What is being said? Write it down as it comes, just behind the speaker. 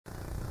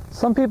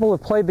Some people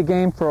have played the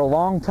game for a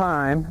long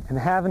time and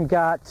haven't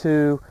got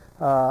to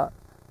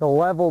the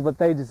level that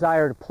they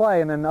desire to play,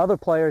 and then other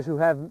players who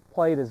haven't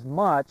played as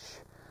much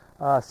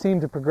seem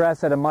to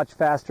progress at a much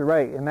faster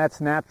rate, and that's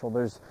natural.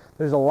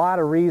 There's a lot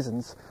of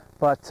reasons,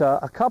 but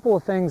a couple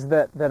of things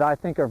that I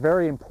think are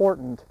very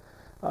important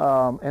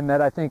and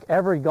that I think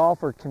every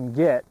golfer can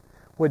get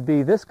would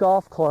be this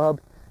golf club,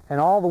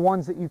 and all the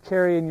ones that you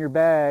carry in your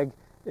bag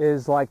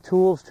is like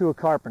tools to a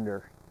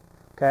carpenter,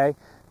 okay?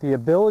 The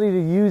ability to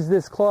use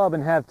this club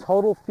and have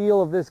total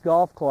feel of this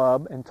golf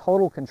club and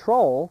total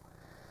control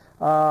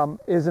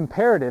is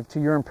imperative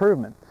to your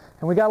improvement.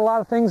 And we got a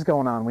lot of things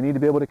going on. We need to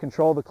be able to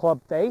control the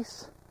club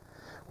face,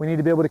 we need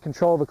to be able to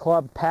control the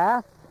club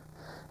path,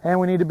 and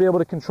we need to be able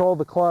to control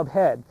the club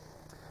head.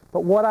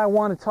 But what I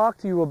want to talk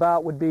to you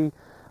about would be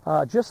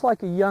just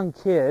like a young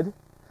kid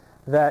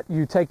that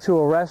you take to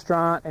a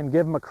restaurant and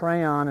give them a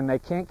crayon and they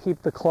can't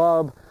keep the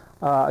club,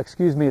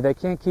 they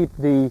can't keep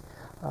the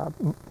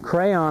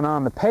crayon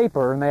on the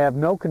paper and they have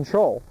no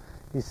control.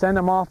 You send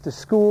them off to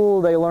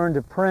school, they learn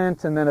to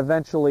print and then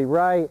eventually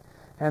write,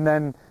 and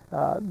then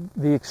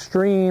the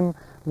extreme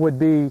would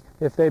be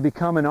if they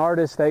become an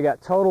artist, they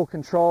got total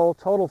control,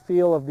 total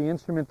feel of the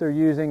instrument they're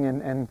using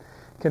and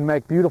can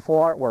make beautiful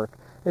artwork.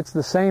 It's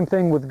the same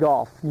thing with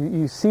golf.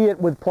 You see it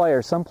with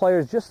players. Some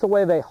players, just the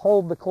way they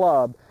hold the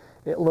club,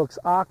 it looks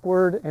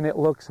awkward and it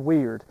looks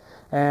weird.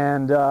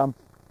 And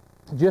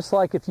just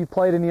like if you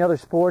played any other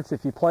sports,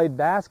 if you played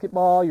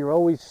basketball, you're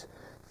always,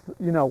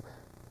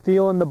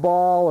 feeling the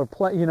ball, or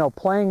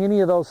playing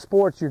any of those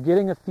sports, you're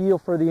getting a feel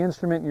for the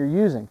instrument you're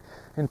using.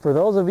 And for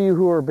those of you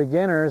who are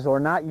beginners or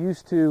not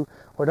used to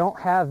or don't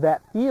have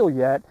that feel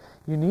yet,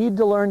 you need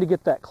to learn to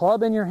get that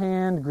club in your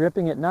hand,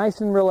 gripping it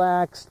nice and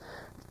relaxed,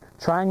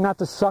 trying not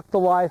to suck the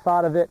life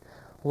out of it,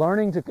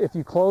 learning to, if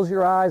you close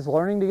your eyes,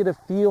 learning to get a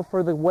feel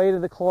for the weight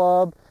of the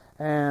club.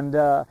 And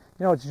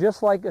it's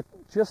just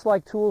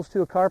like tools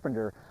to a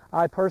carpenter.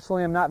 I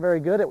personally am not very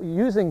good at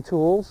using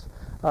tools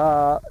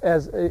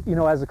as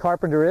a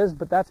carpenter is,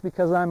 but that's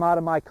because I'm out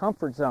of my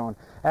comfort zone.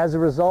 As a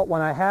result,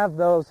 when I have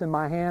those in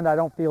my hand, I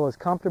don't feel as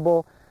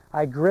comfortable.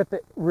 I grip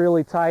it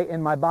really tight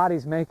and my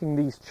body's making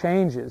these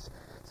changes.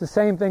 It's the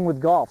same thing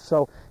with golf.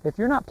 So if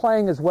you're not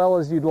playing as well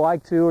as you'd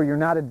like to, or you're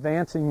not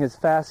advancing as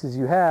fast as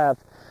you have,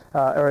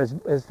 or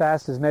as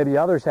fast as maybe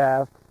others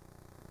have,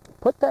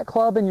 put that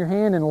club in your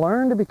hand and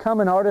learn to become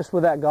an artist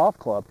with that golf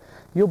club.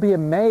 You'll be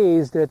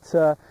amazed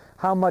at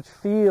how much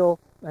feel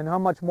and how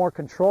much more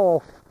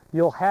control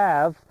you'll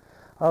have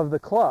of the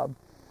club.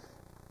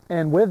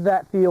 And with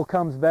that feel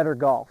comes better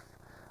golf.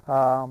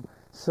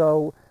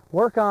 So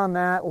work on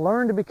that.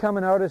 Learn to become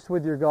an artist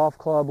with your golf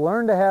club.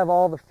 Learn to have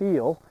all the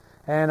feel,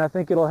 and I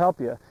think it'll help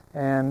you.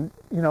 And,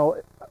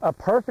 a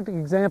perfect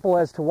example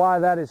as to why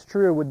that is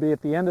true would be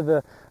at the end of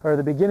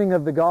the beginning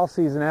of the golf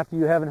season, after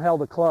you haven't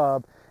held a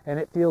club and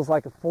it feels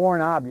like a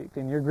foreign object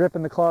and you're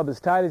gripping the club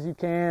as tight as you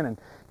can and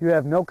you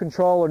have no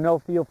control or no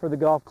feel for the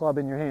golf club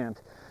in your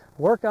hand.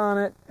 Work on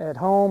it at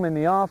home, in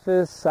the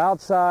office,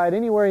 outside,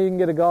 anywhere you can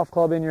get a golf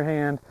club in your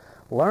hand.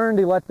 Learn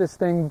to let this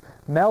thing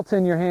melt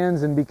in your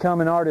hands and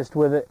become an artist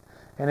with it,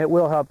 and it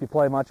will help you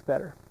play much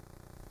better.